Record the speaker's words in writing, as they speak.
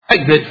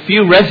That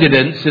few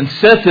residents and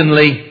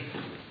certainly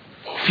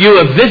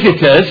fewer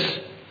visitors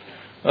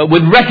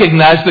would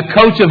recognize the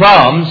coat of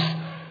arms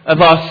of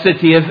our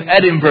city of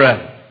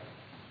Edinburgh.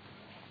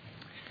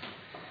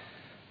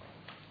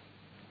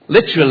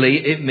 Literally,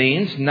 it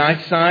means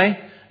Nisi,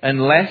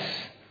 unless,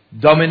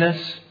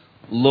 Dominus,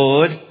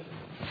 Lord,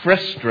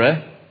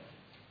 frustra,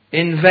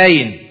 in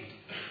vain.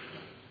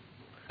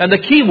 And the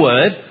key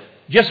word,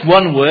 just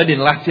one word in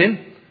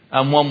Latin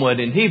and one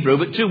word in Hebrew,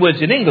 but two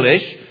words in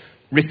English,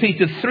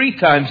 repeated 3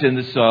 times in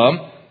the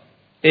psalm,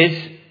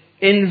 is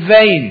in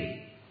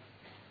vain.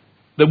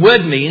 The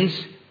word means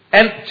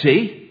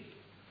empty,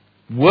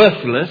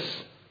 worthless,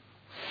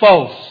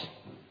 false.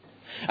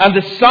 And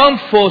the psalm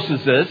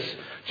forces us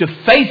to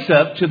face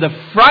up to the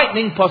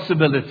frightening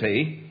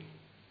possibility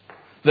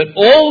that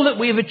all that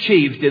we've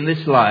achieved in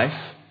this life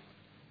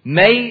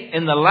may,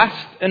 in the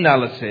last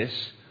analysis,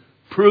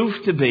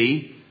 prove to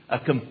be a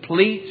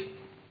complete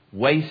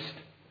waste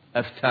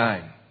of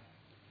time,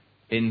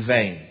 in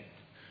vain.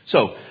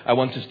 So, I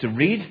want us to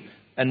read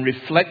and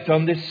reflect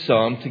on this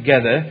psalm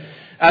together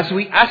as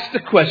we ask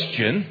the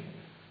question,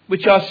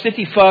 which our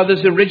city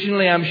fathers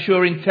originally, I'm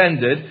sure,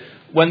 intended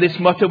when this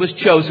motto was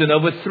chosen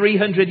over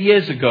 300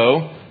 years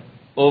ago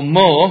or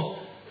more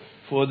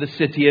for the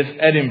city of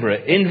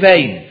Edinburgh. In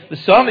vain. The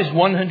psalm is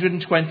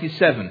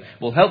 127. It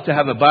will help to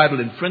have a Bible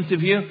in front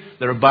of you.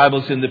 There are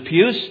Bibles in the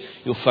pews.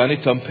 You'll find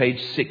it on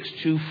page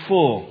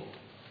 624.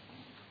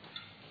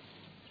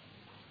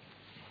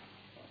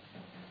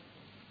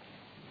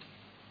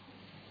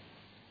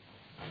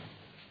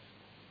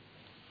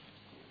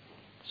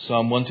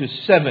 Psalm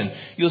 127.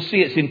 You'll see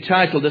it's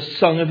entitled A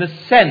Song of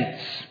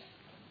Ascents.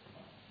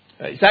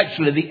 It's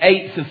actually the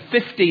 8th of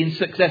 15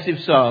 successive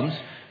psalms.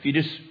 If you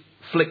just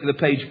flick the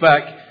page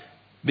back,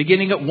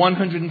 beginning at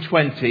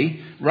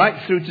 120,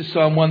 right through to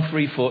Psalm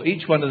 134,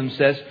 each one of them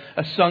says,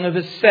 A Song of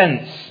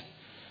Ascents.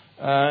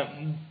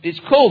 It's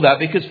called that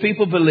because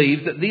people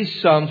believe that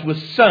these psalms were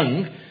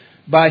sung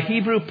by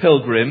Hebrew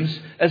pilgrims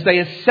as they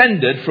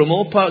ascended from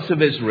all parts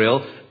of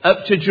Israel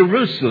up to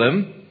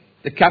Jerusalem,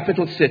 the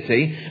capital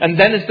city, and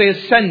then as they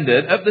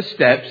ascended up the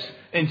steps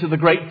into the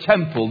great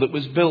temple that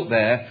was built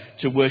there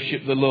to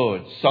worship the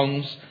Lord.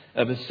 Songs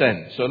of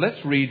Ascent. So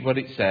let's read what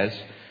it says,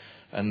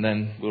 and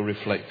then we'll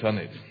reflect on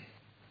it.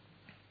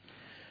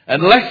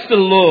 Unless the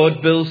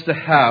Lord builds the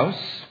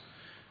house,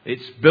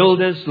 its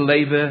builders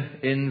labor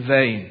in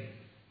vain.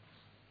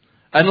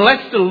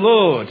 Unless the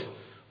Lord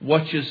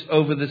watches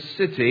over the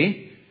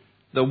city,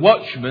 the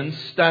watchmen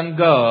stand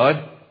guard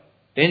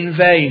in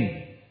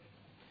vain.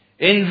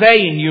 In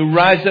vain you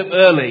rise up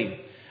early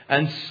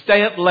and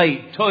stay up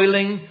late,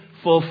 toiling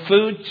for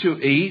food to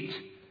eat,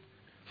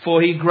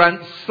 for he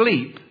grants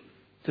sleep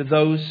to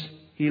those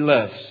he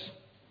loves.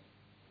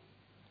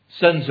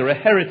 Sons are a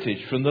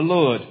heritage from the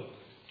Lord,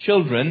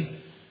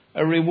 children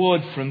a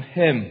reward from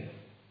him.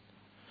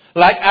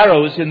 Like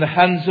arrows in the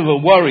hands of a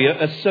warrior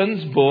are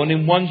sons born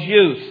in one's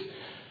youth.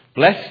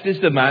 Blessed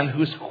is the man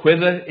whose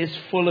quiver is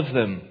full of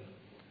them.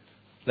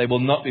 They will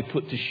not be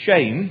put to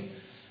shame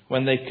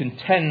when they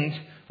contend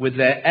with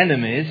their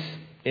enemies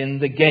in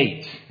the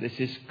gate. This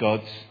is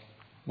God's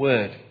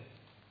word.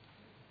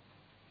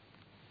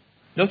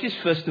 Notice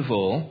first of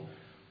all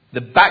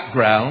the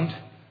background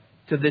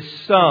to this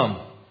psalm.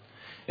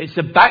 It's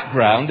a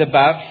background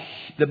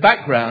the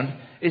background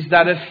is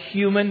that of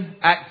human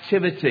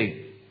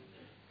activity.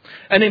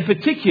 And in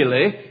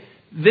particular,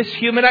 this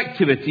human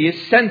activity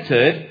is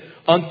centered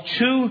on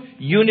 2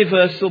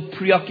 universal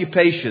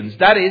preoccupations.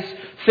 That is,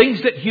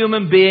 things that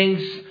human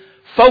beings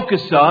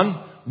focus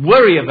on,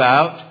 worry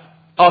about,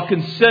 are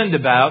concerned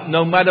about,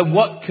 no matter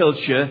what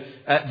culture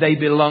they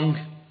belong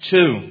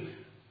to.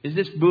 Is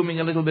this booming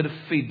a little bit of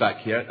feedback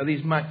here? Are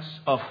these mics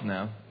off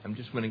now? I'm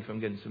just wondering if I'm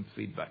getting some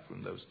feedback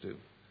from those 2.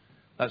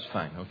 That's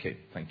fine. Okay,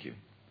 thank you.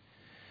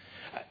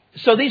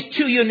 So these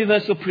 2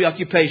 universal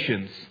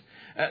preoccupations.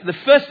 The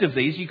first of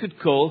these you could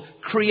call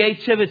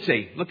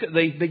creativity. Look at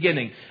the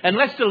beginning.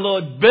 Unless the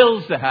Lord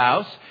builds the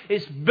house,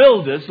 its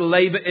builders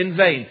labor in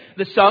vain.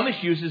 The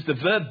psalmist uses the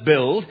verb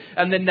build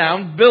and the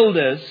noun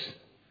builders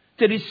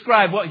to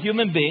describe what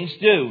human beings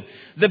do.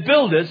 The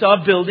builders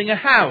are building a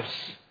house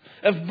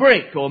of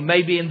brick, or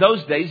maybe in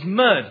those days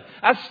mud,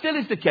 as still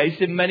is the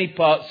case in many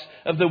parts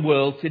of the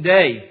world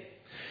today.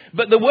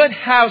 But the word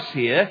house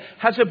here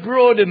has a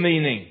broader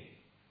meaning,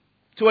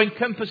 to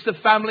encompass the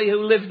family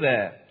who live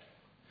there,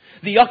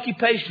 the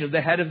occupation of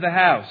the head of the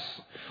house,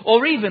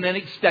 or even an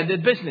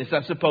extended business.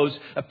 I suppose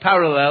a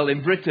parallel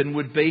in Britain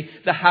would be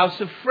the House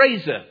of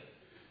Fraser,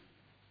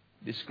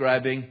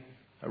 describing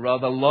a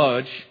rather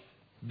large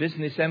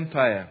business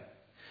empire.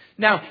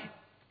 Now,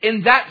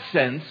 in that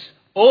sense,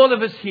 all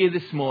of us here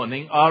this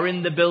morning are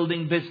in the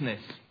building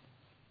business.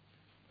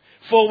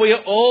 For we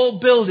are all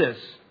builders.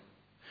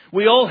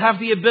 We all have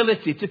the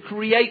ability to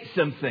create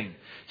something,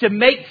 to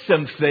make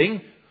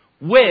something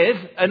with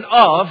and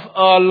of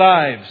our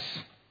lives.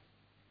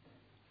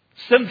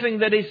 Something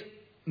that is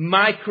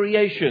my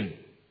creation.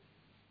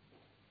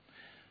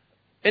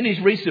 In his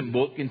recent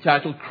book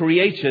entitled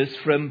Creators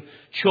from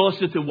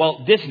Chaucer to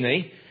Walt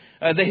Disney,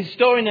 The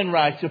historian and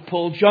writer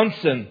Paul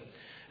Johnson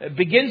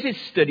begins his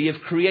study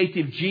of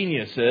creative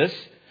geniuses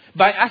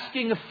by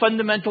asking a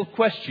fundamental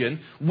question: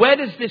 where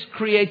does this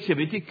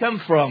creativity come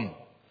from?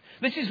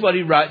 This is what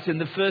he writes in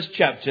the first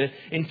chapter,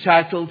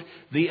 entitled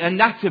The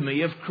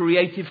Anatomy of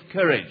Creative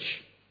Courage.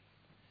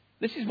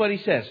 This is what he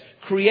says: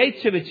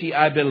 creativity,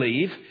 I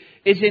believe,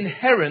 is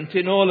inherent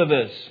in all of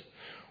us.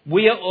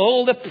 We are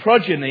all the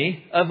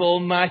progeny of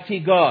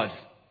Almighty God.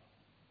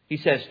 He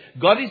says,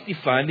 God is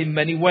defined in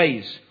many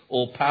ways: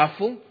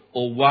 all-powerful,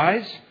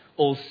 all-wise,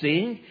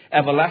 all-seeing,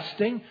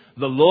 everlasting,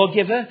 the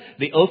lawgiver,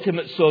 the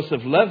ultimate source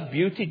of love,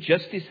 beauty,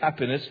 justice,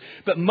 happiness.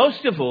 But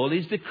most of all,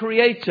 He's the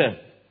Creator.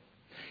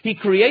 He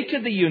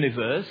created the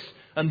universe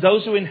and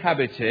those who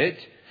inhabit it.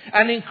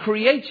 And in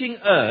creating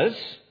us,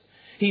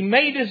 He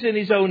made us in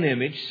His own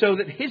image so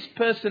that His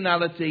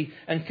personality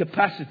and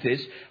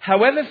capacities,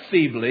 however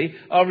feebly,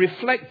 are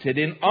reflected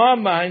in our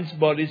minds,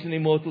 bodies and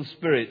immortal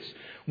spirits.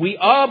 We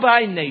are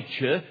by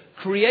nature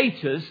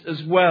creators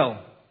as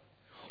well.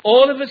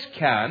 All of us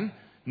can,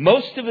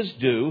 most of us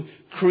do,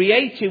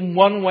 create in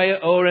one way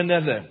or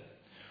another.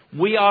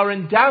 We are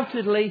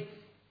undoubtedly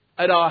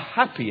at our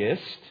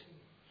happiest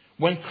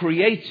when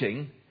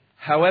creating,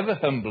 however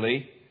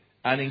humbly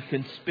and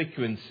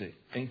inconspicuously.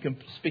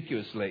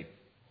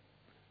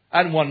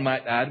 And one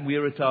might add, we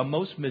are at our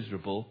most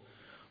miserable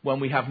when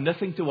we have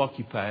nothing to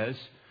occupy us,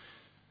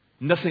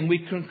 nothing we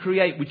can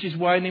create, which is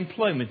why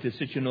unemployment is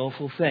such an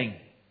awful thing.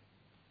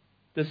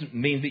 Doesn't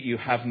mean that you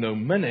have no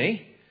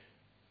money.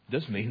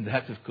 Does mean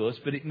that, of course,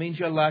 but it means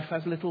your life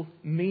has little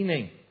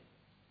meaning.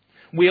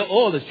 We are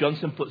all, as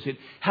Johnson puts it,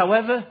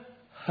 however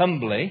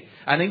humbly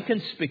and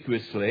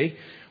inconspicuously,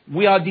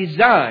 we are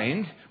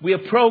designed, we are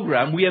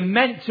programmed, we are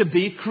meant to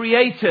be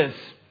creators.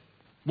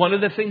 One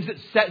of the things that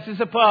sets us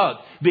apart,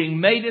 being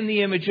made in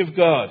the image of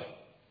God.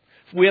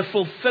 We are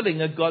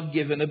fulfilling a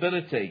God-given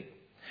ability.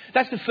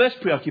 That's the first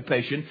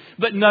preoccupation.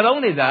 But not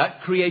only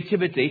that,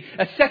 creativity,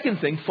 a second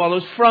thing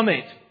follows from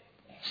it.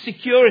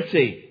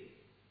 Security.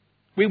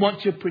 We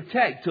want to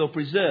protect or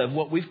preserve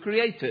what we've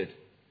created.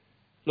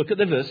 Look at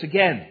the verse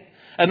again.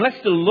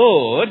 Unless the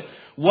Lord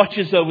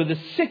watches over the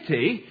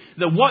city,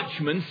 the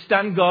watchmen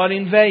stand guard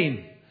in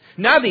vain.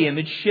 Now the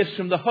image shifts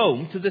from the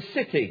home to the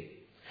city.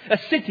 A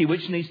city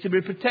which needs to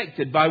be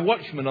protected by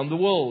watchmen on the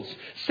walls,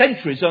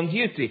 sentries on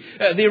duty.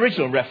 The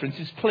original reference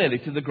is clearly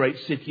to the great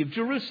city of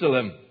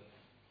Jerusalem.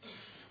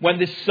 When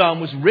this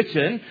psalm was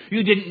written,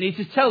 you didn't need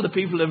to tell the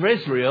people of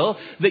Israel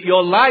that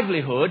your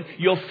livelihood,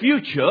 your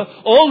future,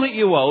 all that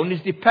you own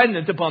is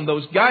dependent upon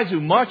those guys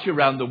who march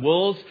around the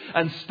walls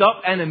and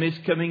stop enemies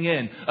coming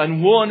in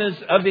and warn us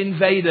of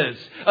invaders.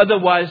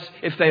 Otherwise,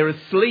 if they're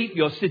asleep,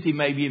 your city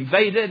may be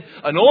invaded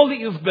and all that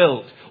you've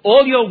built,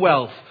 all your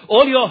wealth,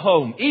 all your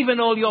home,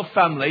 even all your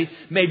family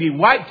may be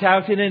wiped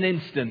out in an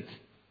instant.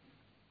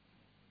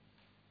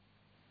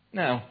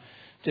 Now,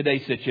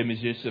 today such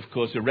images, of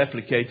course, are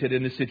replicated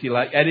in a city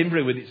like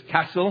Edinburgh with its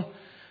castle.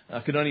 I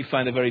could only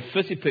find a very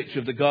fuzzy picture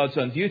of the guards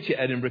on duty at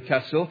Edinburgh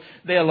Castle.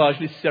 They are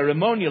largely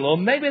ceremonial, or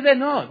maybe they're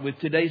not, with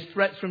today's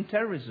threats from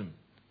terrorism.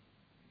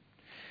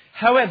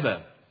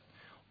 However,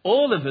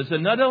 all of us are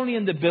not only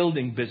in the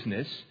building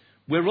business,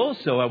 we're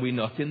also, are we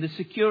not, in the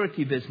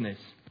security business.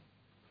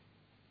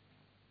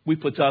 We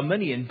put our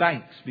money in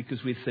banks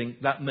because we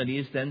think that money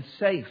is then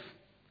safe.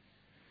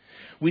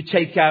 We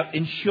take out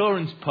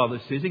insurance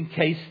policies in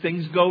case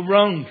things go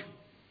wrong.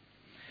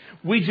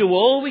 We do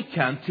all we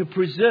can to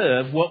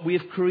preserve what we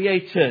have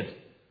created.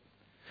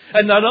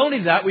 And not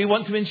only that, we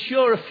want to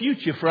ensure a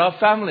future for our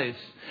families.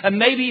 And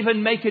maybe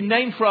even make a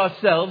name for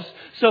ourselves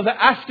so that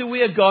after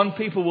we are gone,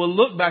 people will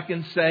look back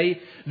and say,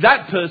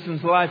 that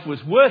person's life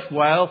was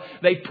worthwhile.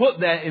 They put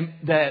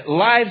their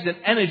lives and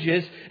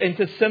energies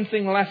into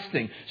something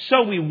lasting.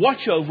 So we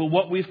watch over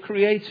what we've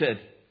created.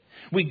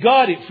 We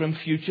guard it from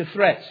future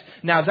threats.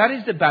 Now that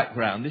is the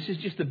background. This is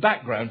just the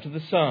background to the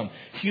psalm.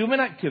 Human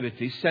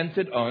activity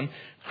centered on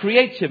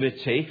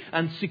creativity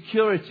and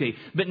security.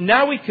 But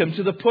now we come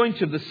to the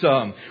point of the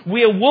psalm.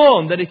 We are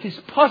warned that it is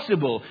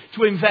possible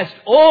to invest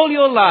all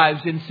your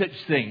lives in such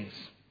things.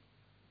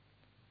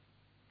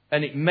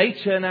 And it may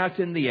turn out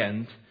in the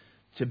end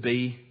to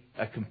be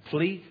a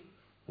complete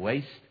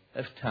waste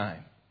of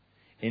time,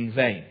 in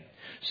vain.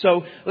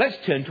 So let's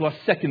turn to our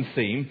second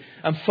theme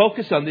and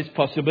focus on this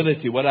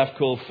possibility, what I've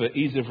called for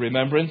ease of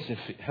remembrance. If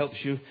it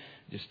helps you,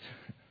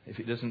 if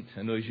it doesn't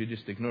annoy you,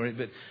 just ignore it.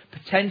 But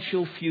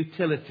potential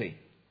futility.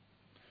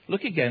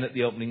 Look again at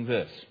the opening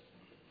verse.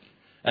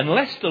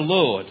 Unless the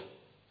Lord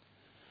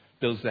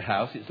builds the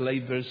house, its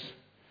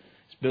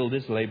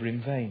builders labor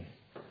in vain.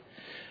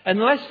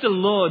 Unless the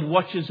Lord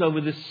watches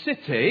over the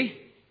city,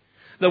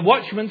 the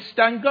watchmen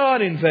stand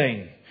guard in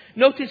vain.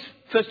 Notice,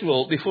 first of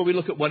all, before we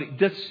look at what it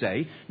does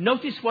say,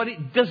 notice what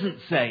it doesn't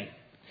say.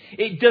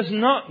 It does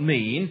not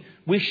mean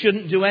we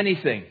shouldn't do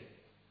anything.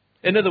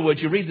 In other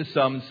words, you read the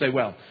psalm and say,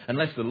 well,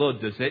 unless the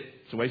Lord does it,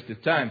 it's a waste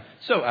of time.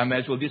 So I may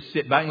as well just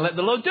sit back and let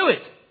the Lord do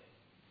it.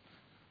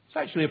 It's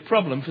actually a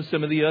problem for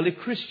some of the early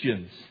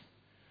Christians.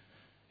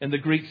 In the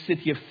Greek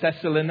city of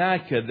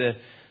Thessalonica, the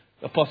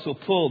Apostle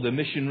Paul, the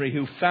missionary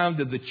who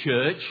founded the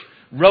church,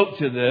 wrote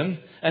to them,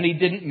 and he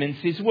didn't mince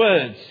his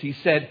words. He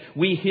said,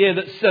 "We hear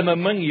that some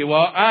among you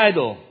are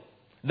idle.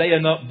 They are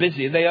not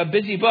busy, they are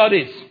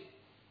busybodies."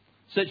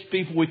 Such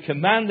people we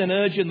command and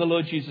urge in the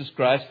Lord Jesus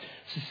Christ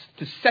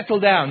to settle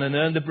down and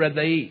earn the bread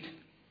they eat.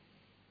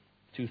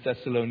 2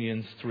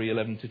 Thessalonians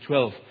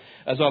 3:11-12.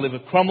 As Oliver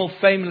Cromwell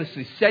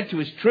famously said to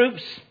his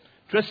troops,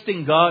 "Trust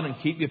in God and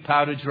keep your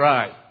powder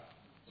dry."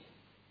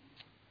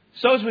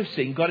 So as we've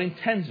seen, God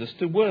intends us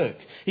to work.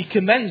 He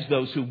commends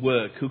those who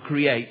work, who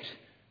create,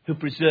 who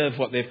preserve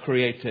what they've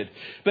created.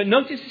 But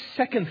notice the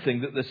second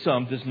thing that the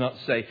psalm does not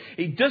say.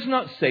 It does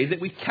not say that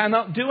we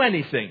cannot do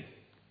anything.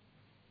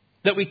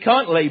 That we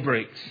can't lay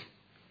bricks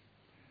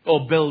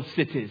or build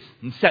cities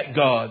and set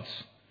guards.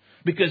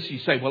 Because you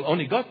say, well,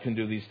 only God can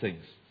do these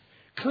things.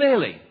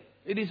 Clearly,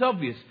 it is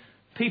obvious.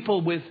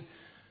 People with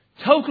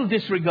total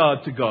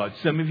disregard to God.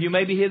 Some of you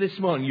may be here this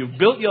morning. You've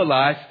built your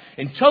life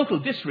in total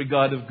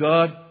disregard of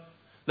God.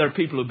 There are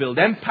people who build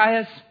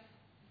empires.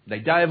 They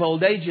die of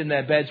old age in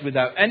their beds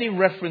without any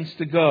reference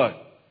to God.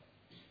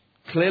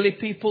 Clearly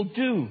people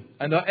do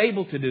and are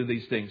able to do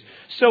these things.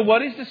 So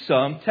what is the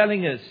psalm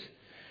telling us?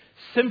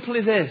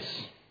 Simply this.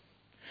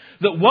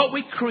 That what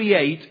we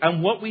create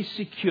and what we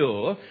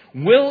secure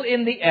will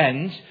in the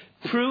end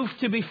prove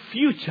to be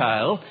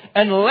futile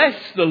unless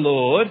the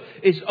Lord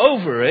is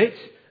over it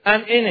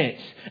and in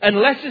it.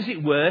 Unless, as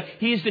it were,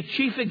 He is the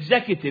chief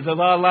executive of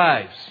our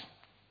lives.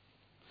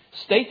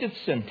 Stated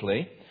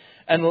simply,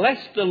 unless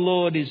the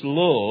Lord is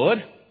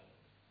Lord,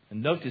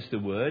 and notice the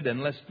word,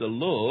 unless the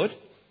Lord,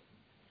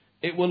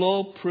 it will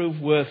all prove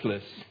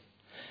worthless.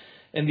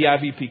 In the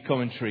IVP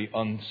commentary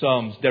on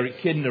Psalms,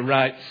 Derek Kidner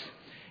writes,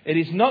 "It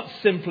is not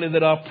simply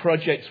that our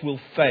projects will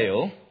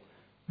fail,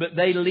 but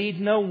they lead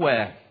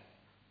nowhere.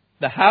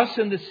 The house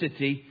and the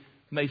city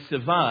may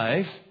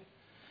survive,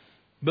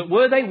 but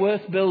were they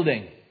worth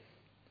building?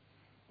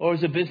 Or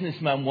as a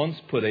businessman once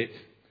put it,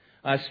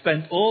 I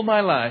spent all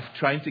my life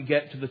trying to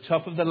get to the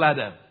top of the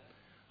ladder.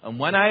 And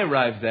when I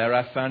arrived there,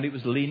 I found it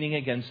was leaning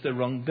against the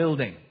wrong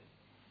building."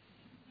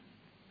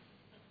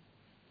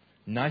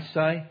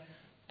 Nisi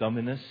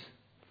Dominus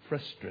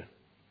Frustra.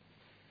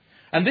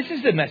 And this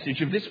is the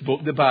message of this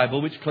book, the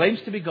Bible, which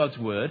claims to be God's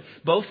Word,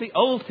 both the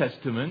Old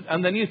Testament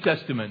and the New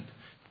Testament.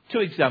 2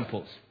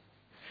 examples.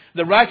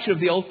 The writer of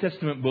the Old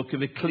Testament book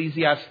of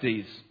Ecclesiastes,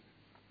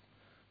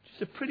 which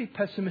is a pretty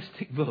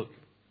pessimistic book,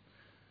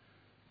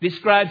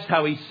 describes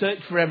how he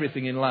searched for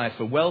everything in life,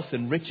 for wealth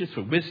and riches,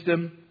 for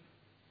wisdom,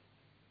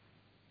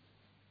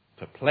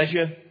 for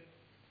pleasure.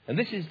 And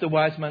this is the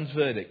wise man's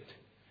verdict.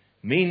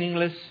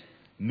 Meaningless,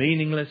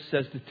 meaningless,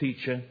 says the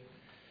teacher.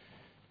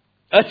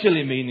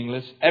 Utterly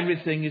meaningless.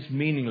 Everything is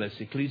meaningless.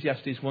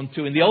 Ecclesiastes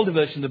 1:2. In the older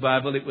version of the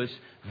Bible, it was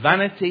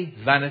vanity,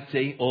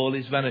 vanity, all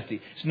is vanity.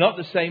 It's not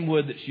the same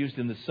word that's used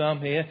in the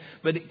psalm here,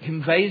 but it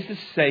conveys the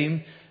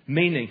same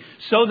meaning.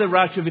 So the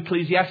writer of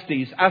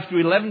Ecclesiastes, after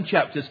 11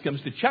 chapters, comes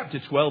to chapter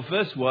 12,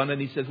 verse 1, and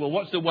he says, well,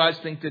 what's the wise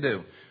thing to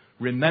do?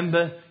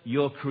 Remember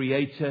your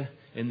Creator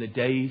in the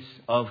days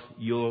of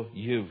your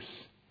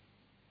youth.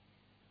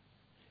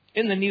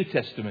 In the New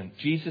Testament,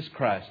 Jesus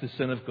Christ, the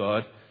Son of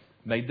God,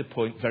 made the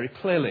point very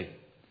clearly.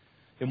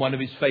 In one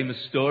of his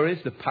famous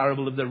stories, the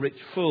parable of the rich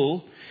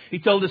fool, he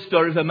told the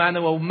story of a man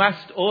who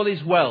amassed all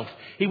his wealth.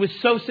 He was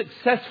so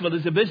successful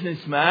as a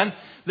businessman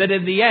that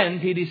in the end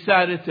he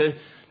decided to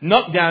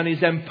knock down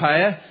his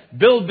empire,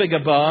 build bigger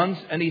barns,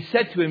 and he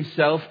said to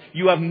himself,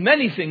 you have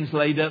many things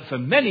laid up for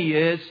many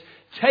years.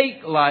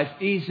 Take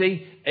life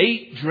easy,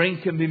 eat,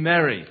 drink, and be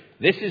merry.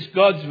 This is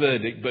God's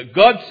verdict. But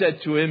God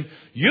said to him,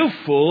 you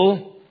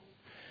fool,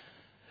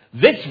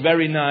 this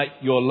very night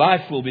your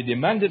life will be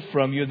demanded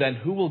from you. Then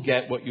who will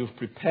get what you've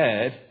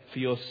prepared for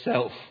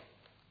yourself?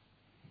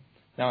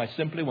 Now I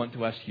simply want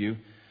to ask you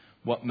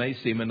what may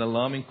seem an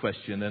alarming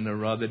question and a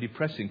rather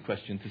depressing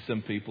question to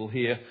some people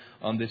here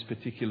on this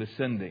particular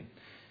Sunday.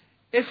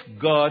 If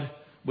God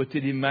were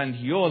to demand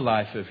your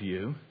life of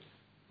you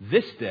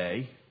this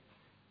day,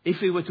 if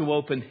He were to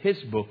open His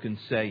book and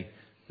say,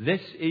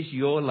 this is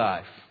your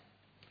life,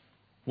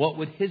 what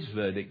would His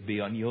verdict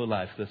be on your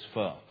life thus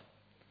far?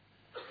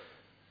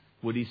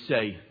 Would He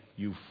say,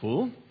 you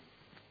fool?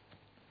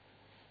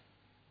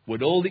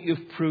 Would all that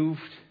you've proved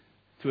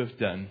to have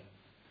done,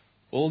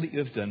 all that you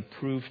have done,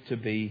 prove to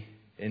be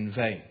in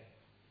vain?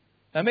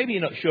 Now maybe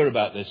you're not sure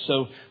about this,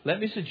 so let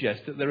me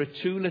suggest that there are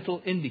two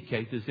little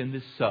indicators in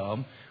this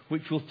psalm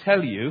which will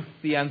tell you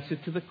the answer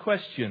to the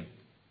question.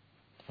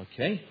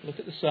 Okay, look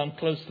at the psalm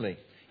closely.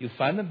 You'll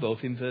find them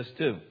both in verse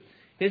 2.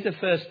 Here's the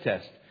first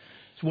test.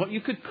 It's what you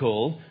could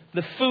call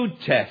the food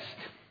test.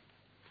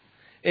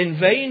 In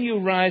vain you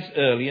rise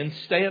early and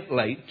stay up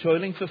late,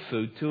 toiling for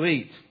food to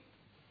eat.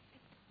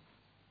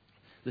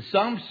 The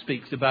psalm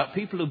speaks about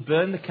people who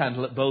burn the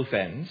candle at both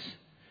ends,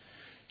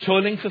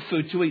 toiling for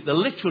food to eat. The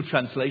literal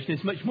translation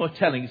is much more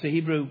telling. It's a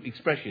Hebrew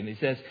expression. It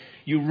says,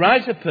 you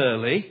rise up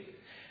early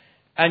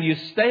and you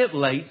stay up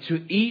late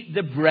to eat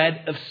the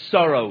bread of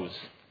sorrows.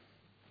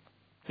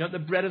 You know what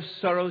the bread of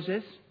sorrows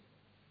is?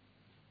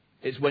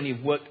 It's when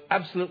you've worked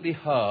absolutely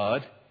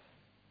hard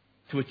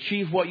to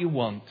achieve what you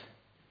want,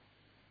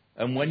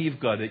 And when you've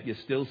got it, you're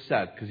still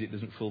sad because it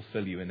doesn't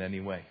fulfill you in any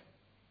way.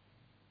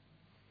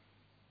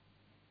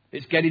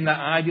 It's getting that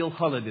ideal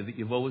holiday that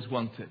you've always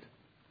wanted.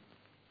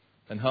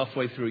 And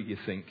halfway through it you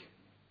think,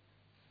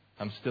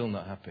 I'm still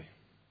not happy.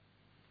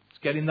 It's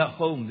getting that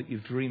home that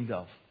you've dreamed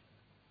of.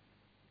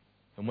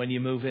 And when you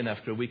move in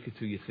after a week or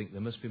two, you think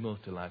there must be more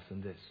to life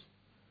than this.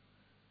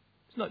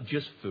 It's not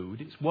just food.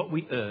 It's what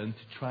we earn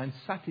to try and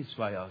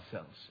satisfy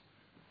ourselves.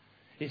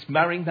 It's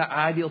marrying that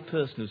ideal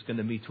person who's going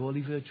to meet all of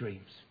your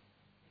dreams.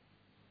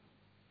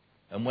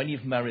 And when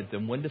you've married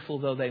them, wonderful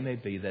though they may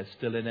be, there's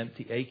still an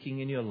empty aching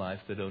in your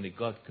life that only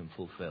God can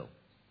fulfill.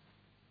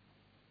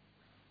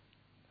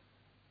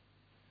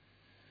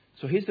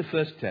 So here's the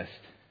first test.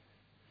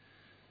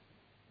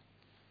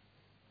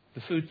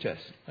 The food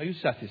test. Are you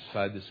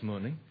satisfied this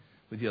morning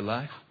with your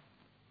life?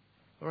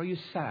 Or are you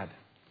sad?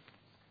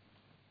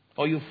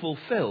 Are you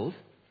fulfilled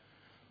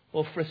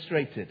or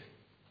frustrated?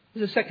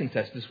 There's a second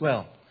test as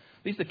well.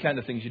 These are the kind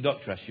of things your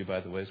doctor asks you, by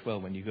the way, as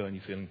well, when you go and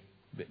you're feeling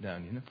a bit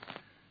down, you know.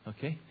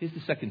 Okay, here's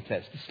the second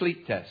test, the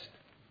sleep test.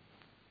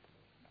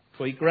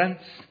 For he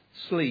grants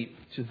sleep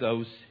to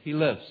those he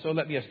loves. So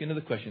let me ask you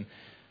another question.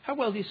 How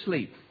well do you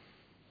sleep?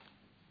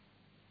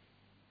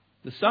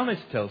 The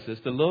psalmist tells us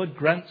the Lord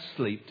grants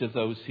sleep to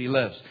those he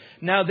loves.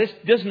 Now, this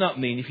does not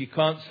mean if you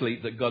can't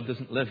sleep that God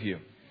doesn't love you.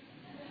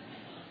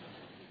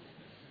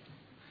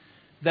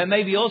 There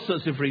may be all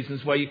sorts of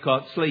reasons why you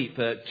can't sleep.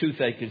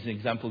 Toothache is an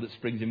example that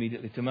springs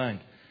immediately to mind.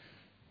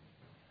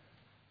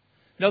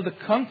 No, the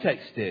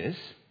context is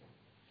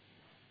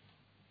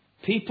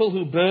people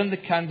who burn the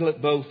candle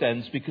at both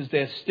ends because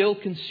they're still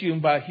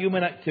consumed by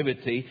human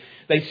activity.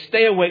 They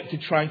stay awake to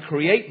try and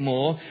create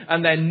more,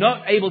 and they're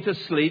not able to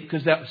sleep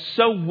because they're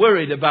so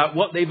worried about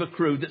what they've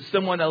accrued that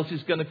someone else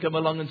is going to come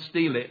along and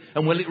steal it.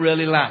 And will it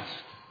really last?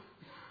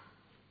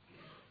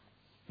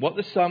 What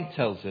the psalm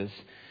tells us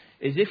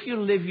is if you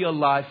live your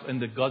life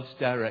under God's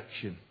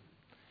direction,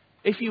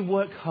 if you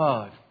work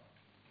hard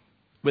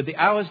with the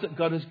hours that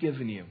God has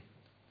given you,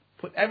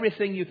 put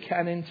everything you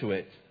can into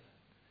it,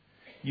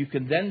 you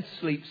can then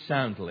sleep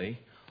soundly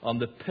on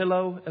the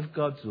pillow of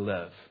God's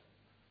love.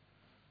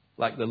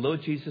 Like the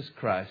Lord Jesus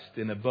Christ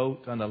in a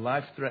boat on a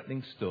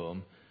life-threatening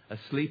storm,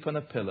 asleep on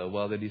a pillow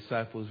while the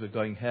disciples were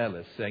going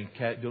hairless, saying,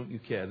 "Don't you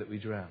care that we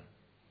drown?"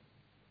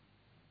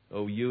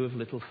 "Oh, you of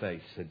little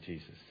faith," said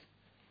Jesus.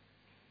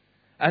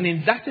 And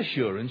in that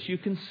assurance, you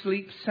can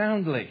sleep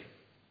soundly.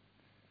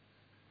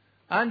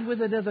 And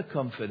with another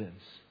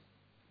confidence,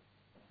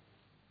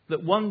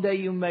 that one day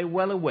you may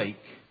well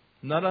awake,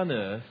 not on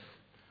earth,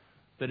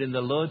 but in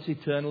the Lord's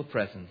eternal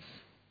presence.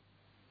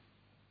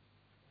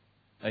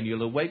 And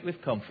you'll awake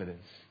with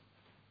confidence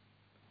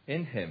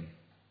in Him,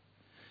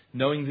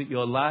 knowing that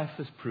your life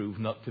has proved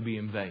not to be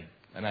in vain.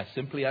 And I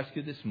simply ask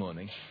you this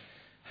morning,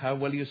 how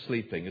well are you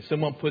sleeping? As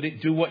someone put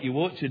it, do what you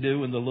ought to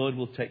do and the Lord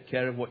will take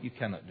care of what you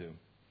cannot do.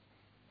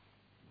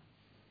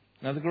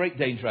 Now, the great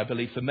danger, I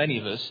believe, for many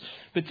of us,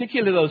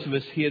 particularly those of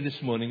us here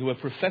this morning who are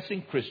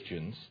professing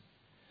Christians,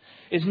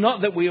 is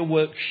not that we are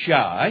work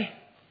shy,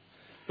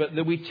 but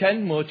that we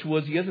tend more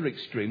towards the other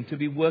extreme, to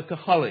be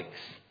workaholics.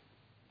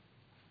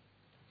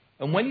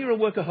 And when you're a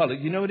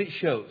workaholic, you know what it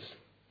shows?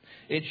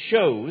 It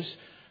shows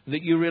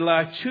that you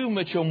rely too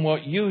much on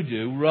what you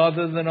do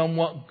rather than on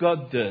what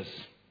God does.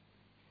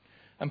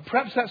 And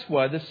perhaps that's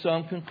why the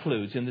psalm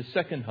concludes in the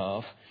second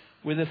half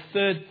with a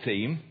third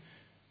theme,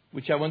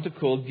 which I want to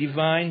call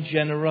divine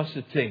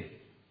generosity.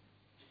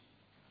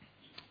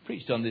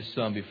 Preached on this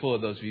psalm before,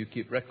 those of you who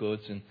keep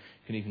records and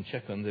can even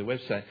check on the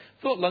website.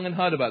 Thought long and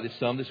hard about this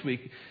psalm this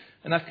week,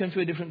 and I've come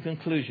to a different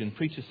conclusion.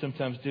 Preachers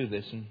sometimes do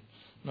this and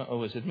not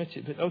always admit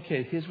it, but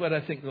okay, here's what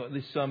I think what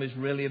this psalm is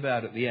really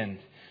about at the end.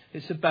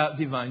 It's about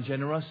divine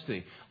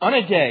generosity. On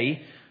a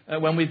day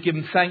when we've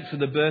given thanks for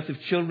the birth of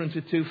children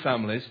to 2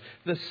 families,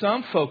 the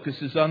psalm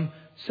focuses on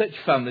such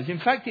families. In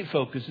fact, it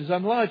focuses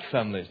on large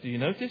families. Do you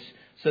notice?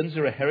 Sons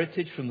are a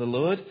heritage from the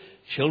Lord.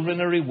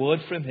 Children are a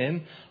reward from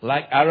Him.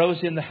 Like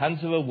arrows in the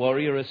hands of a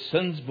warrior, as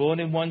sons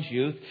born in one's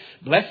youth.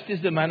 Blessed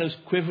is the man whose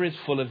quiver is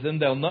full of them.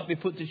 They'll not be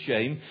put to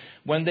shame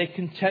when they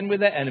contend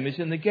with their enemies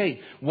in the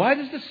gate. Why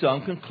does the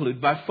psalm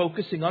conclude by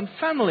focusing on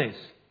families?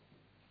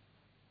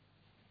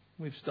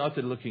 We've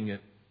started looking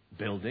at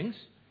buildings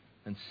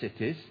and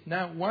cities.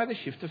 Now, why the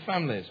shift to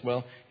families?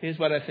 Well, here's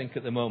what I think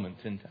at the moment.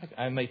 And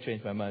I may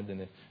change my mind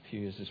in a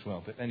few years as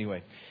well. But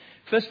anyway,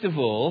 first of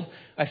all,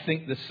 I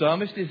think the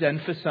psalmist is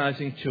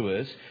emphasizing to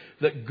us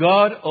that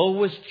God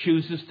always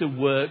chooses to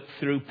work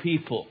through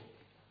people.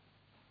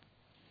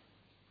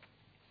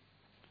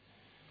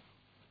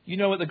 You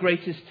know what the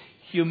greatest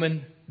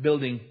human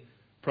building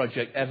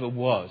project ever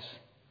was?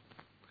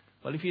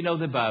 Well, if you know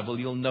the Bible,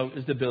 you'll know it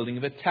was the building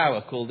of a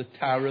tower called the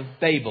Tower of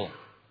Babel.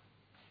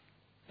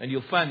 And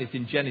you'll find it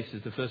in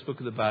Genesis, the first book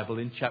of the Bible,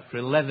 in chapter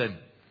 11.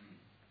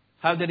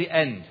 How did it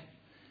end?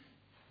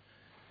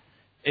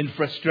 In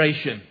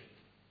frustration.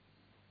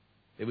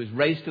 It was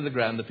razed to the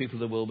ground, the people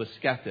of the world were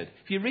scattered.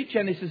 If you read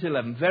Genesis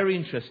 11, very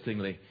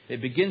interestingly,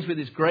 it begins with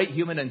this great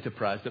human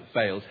enterprise that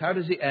fails. How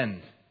does it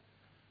end?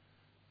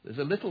 There's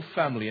a little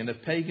family in a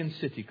pagan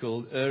city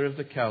called Ur of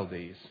the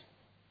Chaldees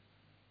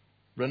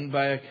run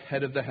by a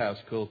head of the house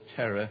called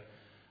Terah.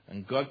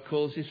 And God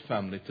calls his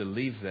family to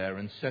leave there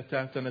and set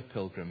out on a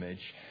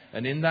pilgrimage.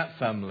 And in that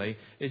family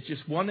is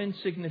just one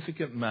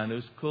insignificant man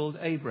who's called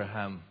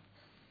Abraham.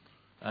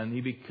 And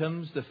he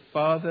becomes the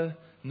father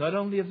not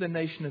only of the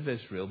nation of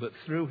Israel, but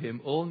through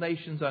him all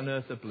nations on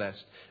earth are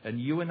blessed.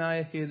 And you and I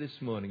are here this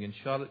morning, and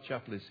Charlotte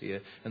Chapel is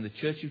here, and the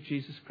Church of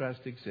Jesus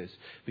Christ exists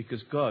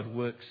because God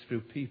works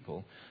through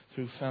people,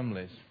 through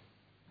families.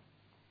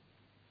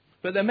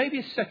 But there may be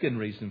a second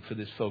reason for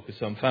this focus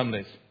on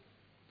families.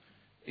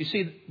 You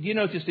see, you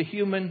notice the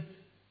human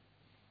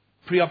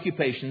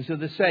preoccupations are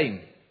the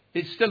same.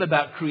 It's still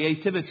about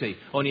creativity,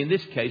 only in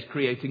this case,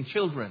 creating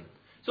children.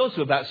 It's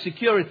also about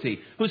security.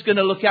 Who's going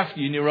to look after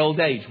you in your old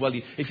age? Well,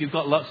 if you've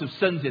got lots of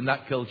sons in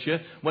that culture,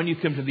 when you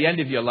come to the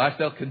end of your life,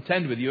 they'll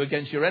contend with you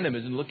against your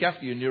enemies and look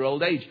after you in your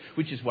old age,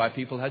 which is why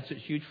people had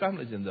such huge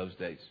families in those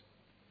days,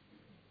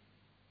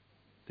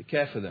 to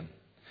care for them.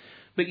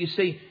 But you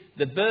see,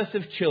 the birth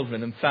of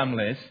children and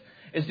families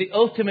is the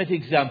ultimate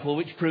example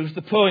which proves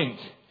the point.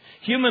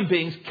 Human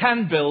beings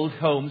can build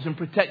homes and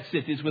protect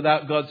cities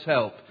without God's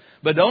help,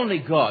 but only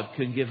God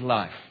can give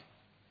life.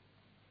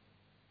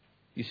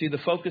 You see, the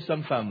focus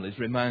on families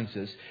reminds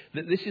us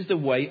that this is the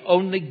way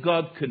only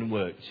God can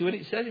work. See what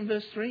it says in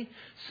verse 3?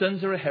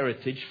 Sons are a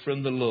heritage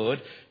from the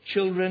Lord,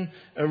 children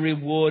a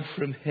reward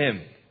from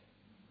Him.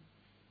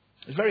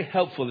 It's very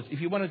helpful. If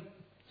you want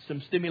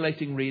some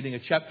stimulating reading, a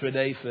chapter a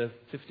day for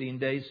 15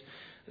 days,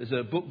 there's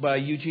a book by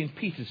Eugene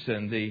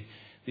Peterson,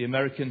 the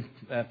American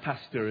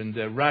pastor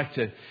and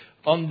writer,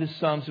 on the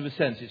Psalms of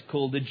Ascents. It's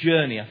called The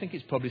Journey. I think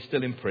it's probably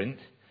still in print.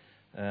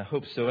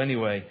 Hope so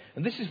anyway.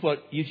 And this is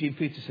what Eugene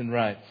Peterson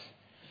writes.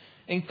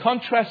 In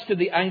contrast to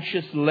the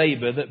anxious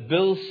labour that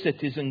builds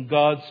cities and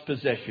guards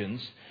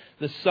possessions,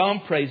 the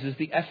psalm praises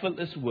the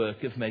effortless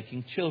work of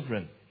making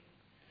children.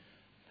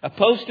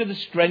 Opposed to the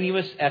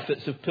strenuous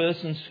efforts of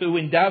persons who,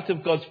 in doubt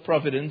of God's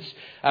providence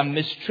and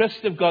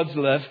mistrust of God's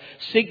love,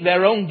 seek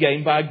their own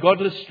gain by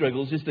godless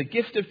struggles, is the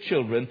gift of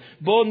children,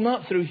 born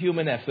not through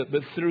human effort,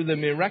 but through the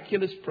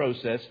miraculous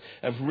process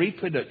of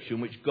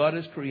reproduction which God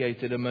has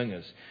created among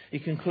us. He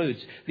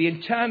concludes, the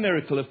entire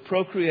miracle of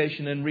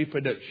procreation and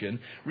reproduction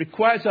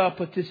requires our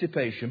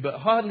participation, but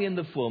hardly in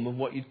the form of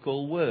what you'd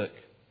call work.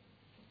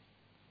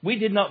 We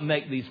did not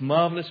make these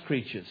marvellous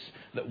creatures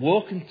that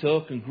walk and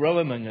talk and grow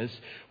among us.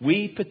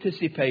 We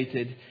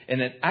participated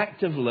in an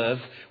act of love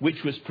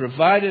which was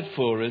provided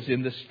for us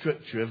in the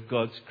structure of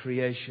God's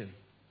creation.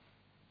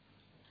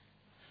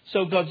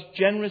 So God's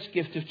generous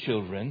gift of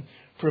children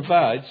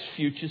provides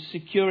future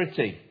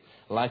security.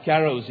 Like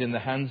arrows in the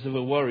hands of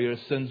a warrior,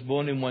 sons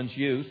born in one's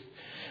youth.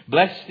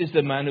 Blessed is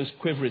the man whose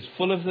quiver is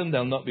full of them.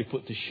 They'll not be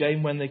put to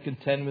shame when they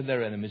contend with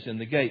their enemies in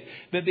the gate.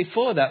 But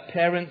before that,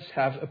 parents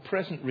have a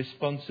present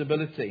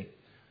responsibility.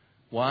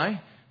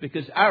 Why?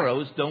 Because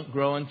arrows don't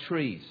grow on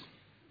trees.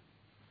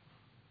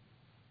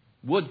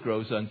 Wood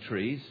grows on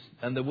trees,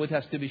 and the wood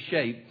has to be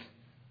shaped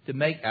to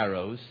make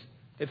arrows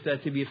if they're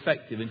to be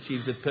effective and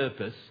achieve the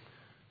purpose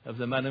of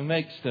the man who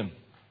makes them,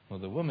 or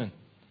the woman.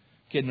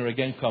 Kidner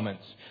again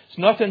comments, it's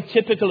not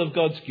untypical of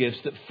God's gifts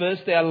that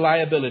first they are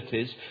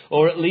liabilities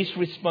or at least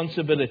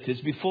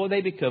responsibilities before they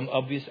become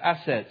obvious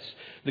assets.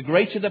 The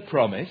greater the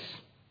promise,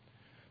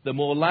 the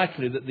more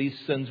likely that these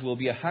sons will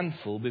be a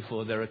handful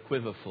before they're a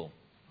quiverful.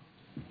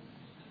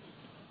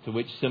 To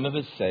which some of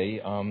us say,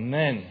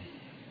 Amen.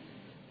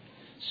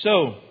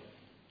 So,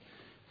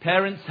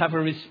 parents have a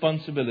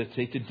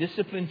responsibility to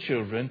discipline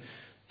children,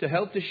 to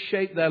help to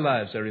shape their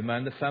lives. I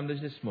remind the families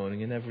this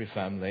morning, in every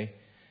family,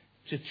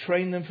 to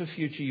train them for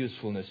future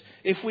usefulness.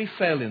 If we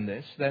fail in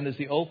this, then as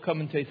the old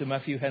commentator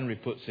Matthew Henry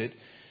puts it,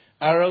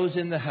 arrows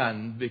in the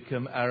hand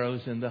become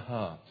arrows in the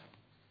heart.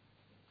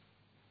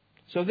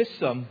 So this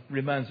psalm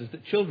reminds us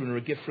that children are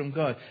a gift from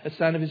God, a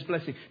sign of His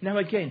blessing. Now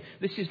again,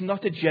 this is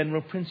not a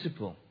general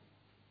principle.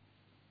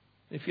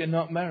 If you're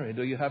not married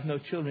or you have no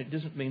children, it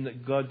doesn't mean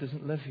that God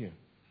doesn't love you.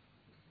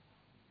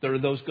 There are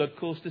those God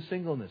calls to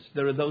singleness.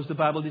 There are those the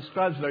Bible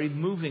describes very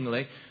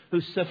movingly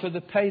who suffer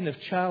the pain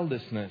of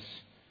childlessness.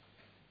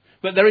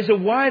 But there is a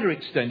wider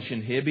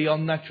extension here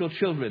beyond natural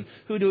children.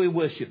 Who do we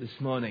worship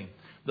this morning?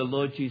 The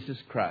Lord Jesus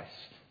Christ,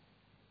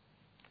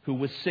 who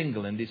was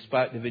single and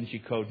despite Da Vinci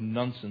Code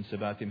nonsense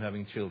about Him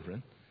having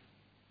children,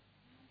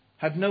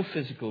 had no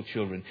physical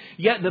children.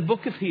 Yet the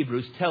book of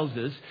Hebrews tells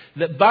us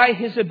that by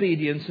His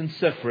obedience and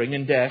suffering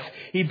and death,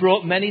 He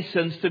brought many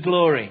sons to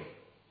glory.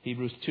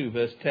 Hebrews 2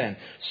 verse 10.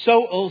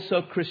 So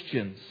also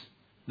Christians,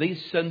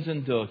 these sons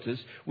and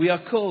daughters, we are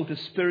called to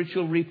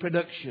spiritual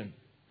reproduction.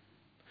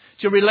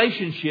 To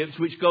relationships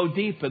which go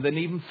deeper than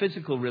even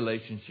physical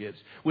relationships,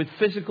 with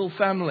physical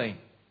family.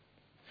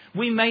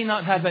 We may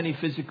not have any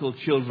physical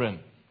children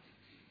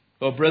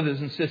or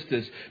brothers and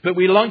sisters, but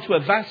we belong to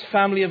a vast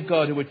family of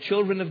God who are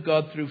children of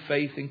God through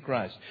faith in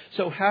Christ.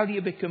 So how do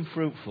you become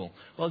fruitful?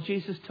 Well,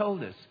 Jesus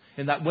told us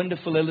in that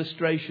wonderful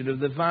illustration of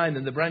the vine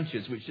and the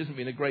branches, which doesn't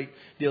mean a great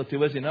deal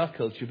to us in our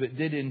culture, but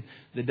did in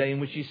the day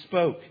in which He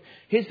spoke.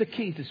 Here's the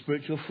key to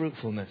spiritual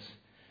fruitfulness.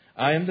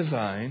 I am the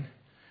vine,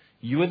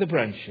 you are the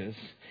branches.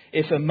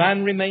 If a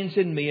man remains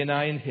in me and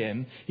I in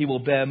him, he will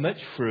bear much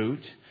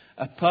fruit.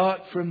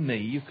 Apart from me,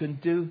 you can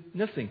do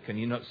nothing. Can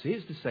you not see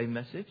it's the same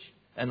message?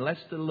 Unless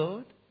the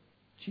Lord,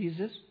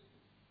 Jesus,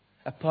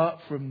 apart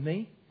from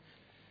me,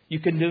 you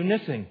can do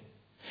nothing.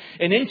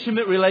 In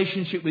intimate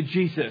relationship with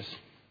Jesus,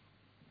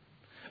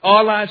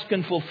 our lives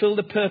can fulfill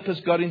the purpose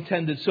God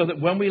intended so that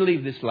when we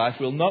leave this life,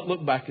 we'll not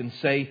look back and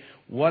say,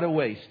 what a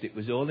waste, it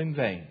was all in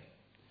vain.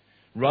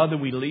 Rather,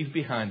 we leave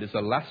behind us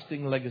a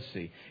lasting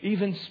legacy.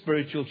 Even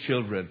spiritual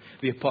children.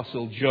 The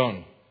Apostle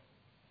John,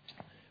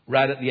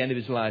 right at the end of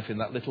his life, in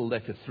that little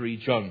letter 3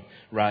 John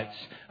writes,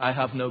 I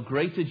have no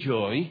greater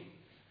joy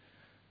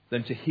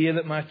than to hear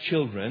that my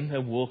children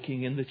are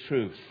walking in the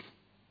truth.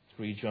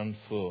 3 John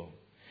 4.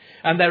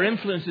 And their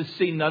influence is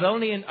seen not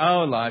only in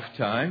our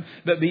lifetime,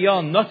 but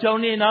beyond. Not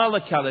only in our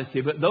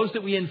locality, but those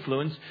that we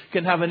influence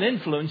can have an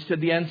influence to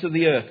the ends of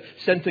the earth.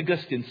 St.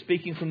 Augustine,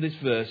 speaking from this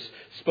verse,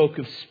 spoke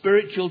of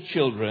spiritual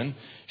children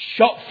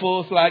shot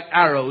forth like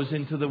arrows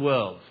into the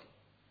world.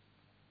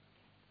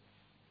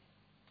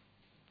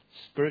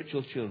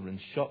 Spiritual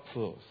children shot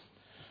forth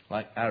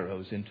like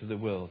arrows into the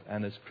world.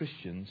 And as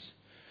Christians,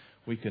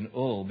 we can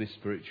all be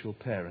spiritual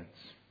parents.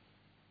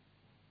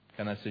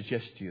 Can I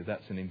suggest to you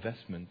that's an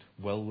investment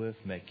well worth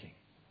making,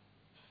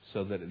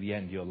 so that at the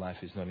end your life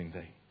is not in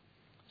vain.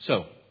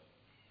 So,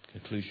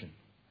 conclusion.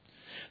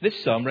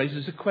 This psalm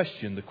raises a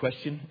question, the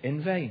question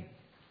in vain.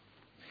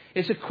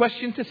 It's a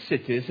question to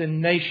cities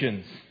and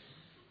nations.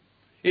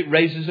 It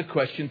raises a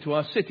question to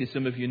our city.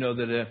 Some of you know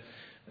that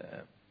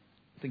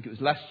I think it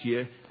was last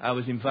year, I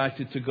was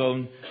invited to go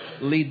and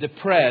lead the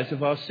prayers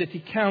of our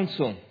city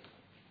council.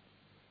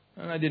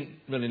 And I didn't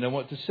really know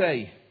what to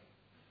say.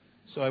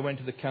 So I went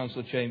to the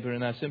council chamber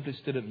and I simply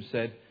stood up and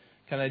said,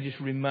 can I just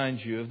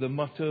remind you of the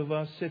motto of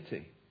our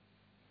city?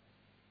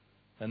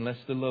 Unless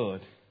the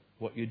Lord,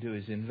 what you do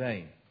is in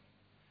vain.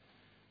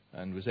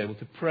 And was able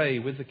to pray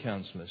with the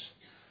councillors.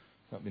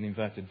 Not been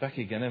invited back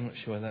again, I'm not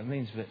sure what that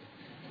means, but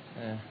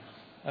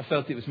I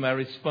felt it was my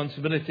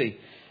responsibility.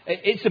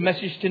 It's a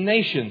message to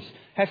nations.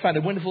 I found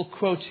a wonderful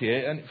quote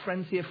here, and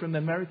friends here from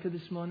America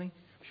this morning.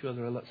 I'm sure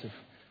there are lots of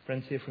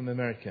friends here from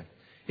America.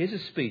 Here's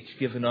a speech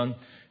given on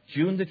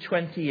June the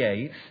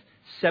 28th,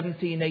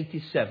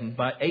 1787,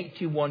 by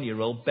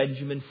 81-year-old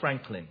Benjamin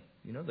Franklin.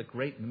 You know, the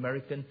great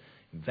American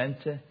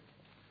inventor.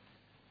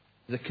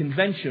 The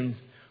convention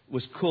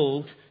was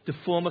called to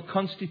form a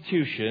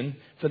constitution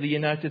for the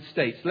United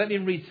States. Let me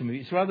read some of it.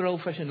 It's rather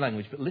old-fashioned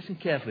language, but listen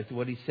carefully to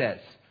what he says.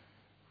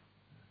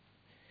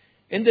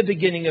 In the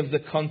beginning of the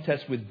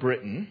contest with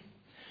Britain,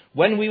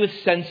 when we were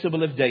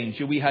sensible of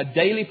danger, we had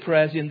daily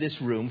prayers in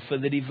this room for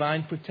the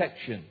divine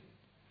protection.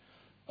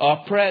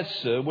 Our prayers,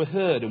 sir, were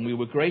heard and we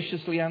were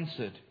graciously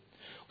answered.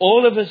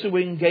 All of us who were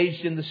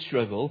engaged in the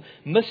struggle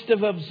must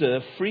have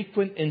observed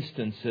frequent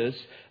instances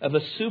of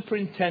a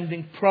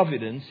superintending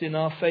providence in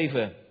our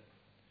favour.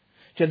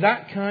 To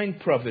that kind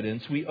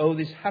providence we owe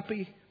this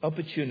happy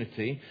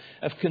opportunity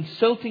of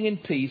consulting in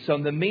peace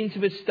on the means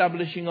of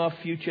establishing our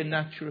future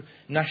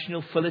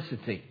national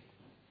felicity.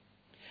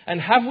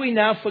 And have we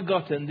now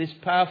forgotten this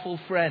powerful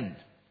friend?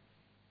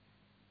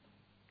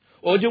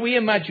 Or do we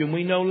imagine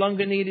we no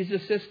longer need his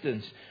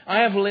assistance?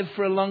 I have lived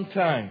for a long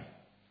time,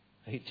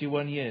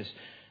 81 years.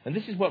 And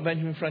this is what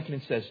Benjamin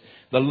Franklin says.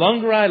 The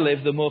longer I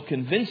live, the more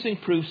convincing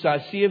proofs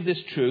I see of this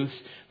truth,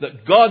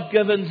 that God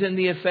governs in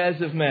the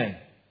affairs of men.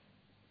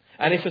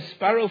 And if a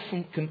sparrow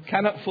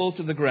cannot fall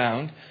to the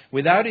ground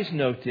without his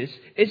notice,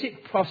 is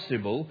it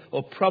possible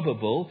or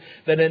probable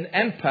that an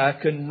empire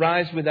can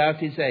rise without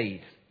his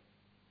aid?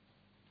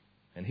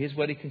 And here's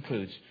what he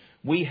concludes.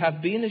 We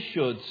have been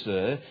assured,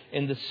 sir,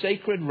 in the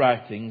sacred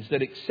writings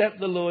that except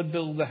the Lord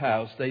build the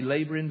house, they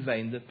labour in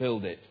vain that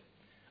build it.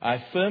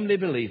 I firmly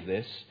believe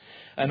this,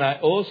 and I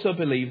also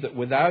believe that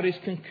without his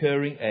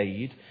concurring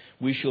aid,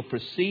 we shall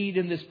proceed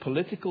in this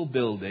political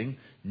building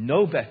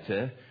no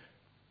better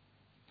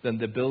than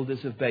the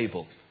builders of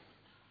Babel.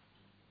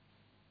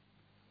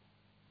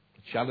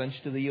 A challenge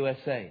to the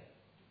USA.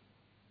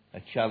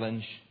 A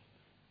challenge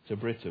to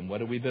Britain.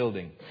 What are we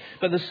building?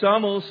 But the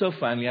psalm also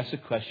finally asks a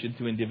question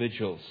to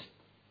individuals.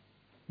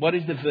 What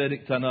is the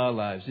verdict on our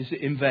lives? Is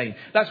it in vain?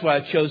 That's why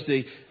I chose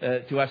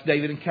to ask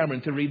David and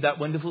Cameron to read that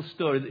wonderful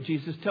story that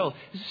Jesus told.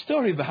 It's a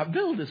story about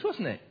builders,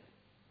 wasn't it?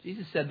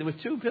 Jesus said there were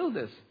two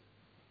builders.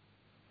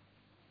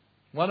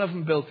 One of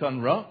them built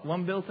on rock,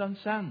 one built on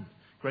sand.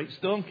 Great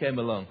storm came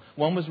along.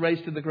 One was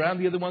raised to the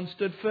ground, the other one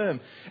stood firm.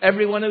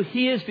 Everyone who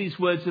hears these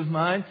words of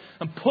mine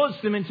and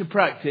puts them into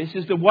practice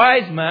is the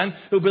wise man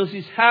who builds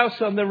his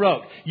house on the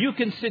rock. You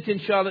can sit in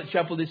Charlotte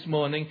Chapel this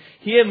morning,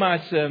 hear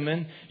my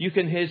sermon. You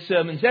can hear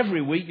sermons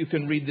every week. You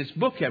can read this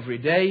book every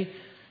day.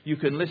 You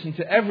can listen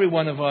to every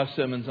one of our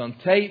sermons on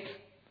tape.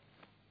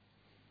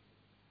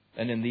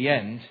 And in the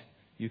end,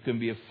 you can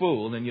be a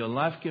fool and your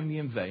life can be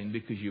in vain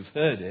because you've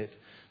heard it,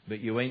 but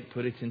you ain't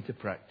put it into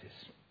practice.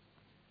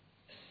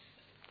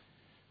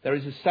 There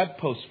is a sad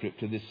postscript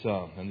to this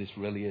psalm, and this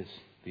really is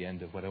the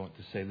end of what I want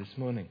to say this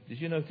morning.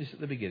 Did you notice at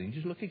the beginning?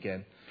 Just look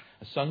again.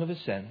 A song of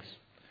ascents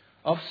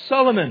of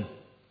Solomon.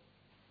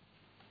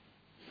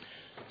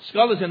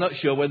 Scholars are not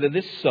sure whether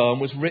this psalm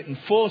was written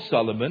for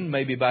Solomon,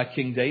 maybe by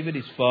King David,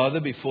 his father,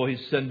 before his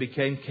son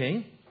became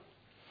king,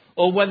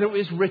 or whether it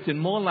was written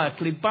more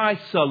likely by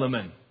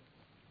Solomon.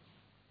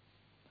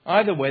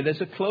 Either way,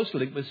 there's a close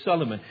link with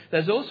Solomon.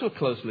 There's also a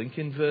close link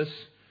in verse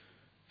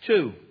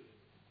 2.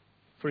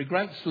 For he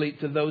grants sleep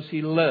to those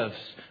he loves.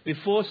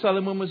 Before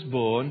Solomon was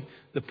born,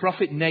 the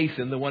prophet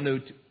Nathan, the one who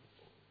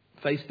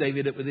faced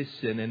David up with his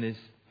sin and his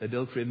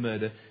adultery and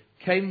murder,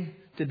 came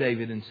to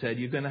David and said,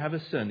 you're going to have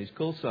a son. He's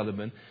called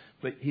Solomon,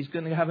 but he's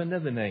going to have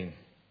another name.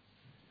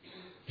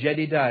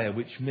 Jedidiah,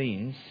 which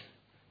means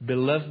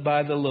beloved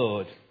by the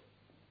Lord.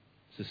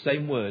 It's the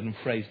same word and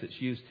phrase that's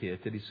used here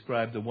to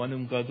describe the one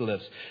whom God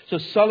loves. So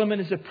Solomon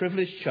is a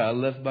privileged child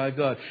loved by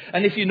God.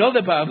 And if you know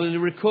the Bible, you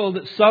recall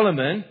that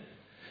Solomon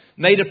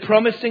made a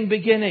promising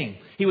beginning.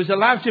 He was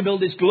allowed to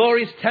build this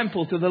glorious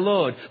temple to the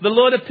Lord. The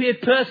Lord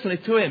appeared personally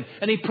to him,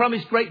 and he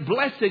promised great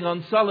blessing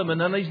on Solomon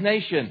and his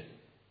nation.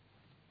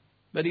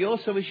 But he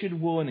also issued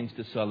warnings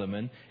to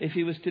Solomon if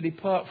he was to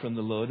depart from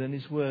the Lord and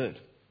his word.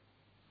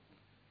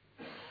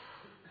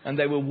 And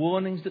they were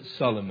warnings that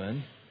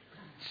Solomon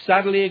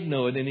sadly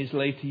ignored in his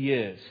later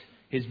years.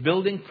 His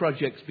building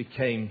projects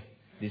became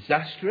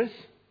disastrous.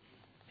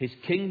 His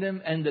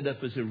kingdom ended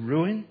up as a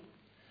ruin.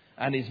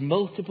 And his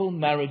multiple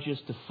marriages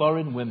to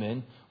foreign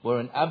women were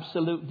an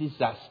absolute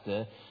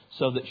disaster,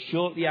 so that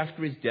shortly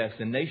after his death,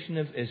 the nation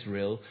of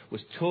Israel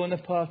was torn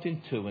apart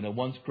in two, and a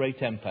once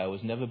great empire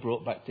was never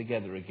brought back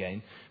together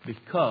again,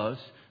 because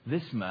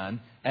this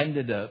man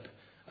ended up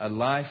a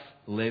life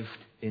lived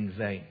in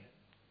vain.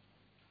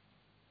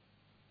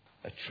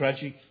 A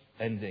tragic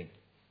ending.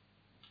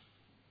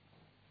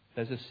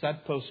 There's a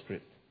sad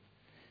postscript.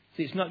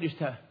 See, it's not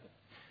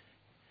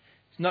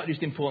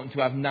just important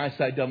to have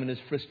Nisi Dominus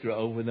Frustra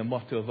over the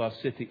motto of our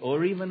city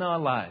or even our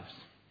lives.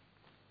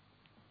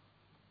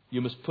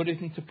 You must put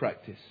it into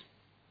practice.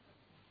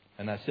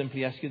 And I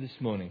simply ask you this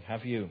morning,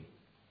 have you?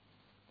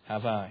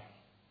 Have I?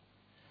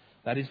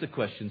 That is the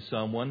question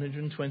Psalm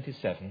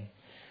 127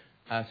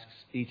 asks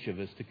each of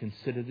us to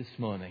consider this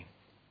morning.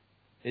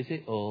 Is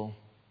it all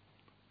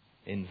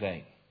in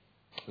vain?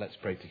 Let's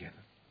pray together.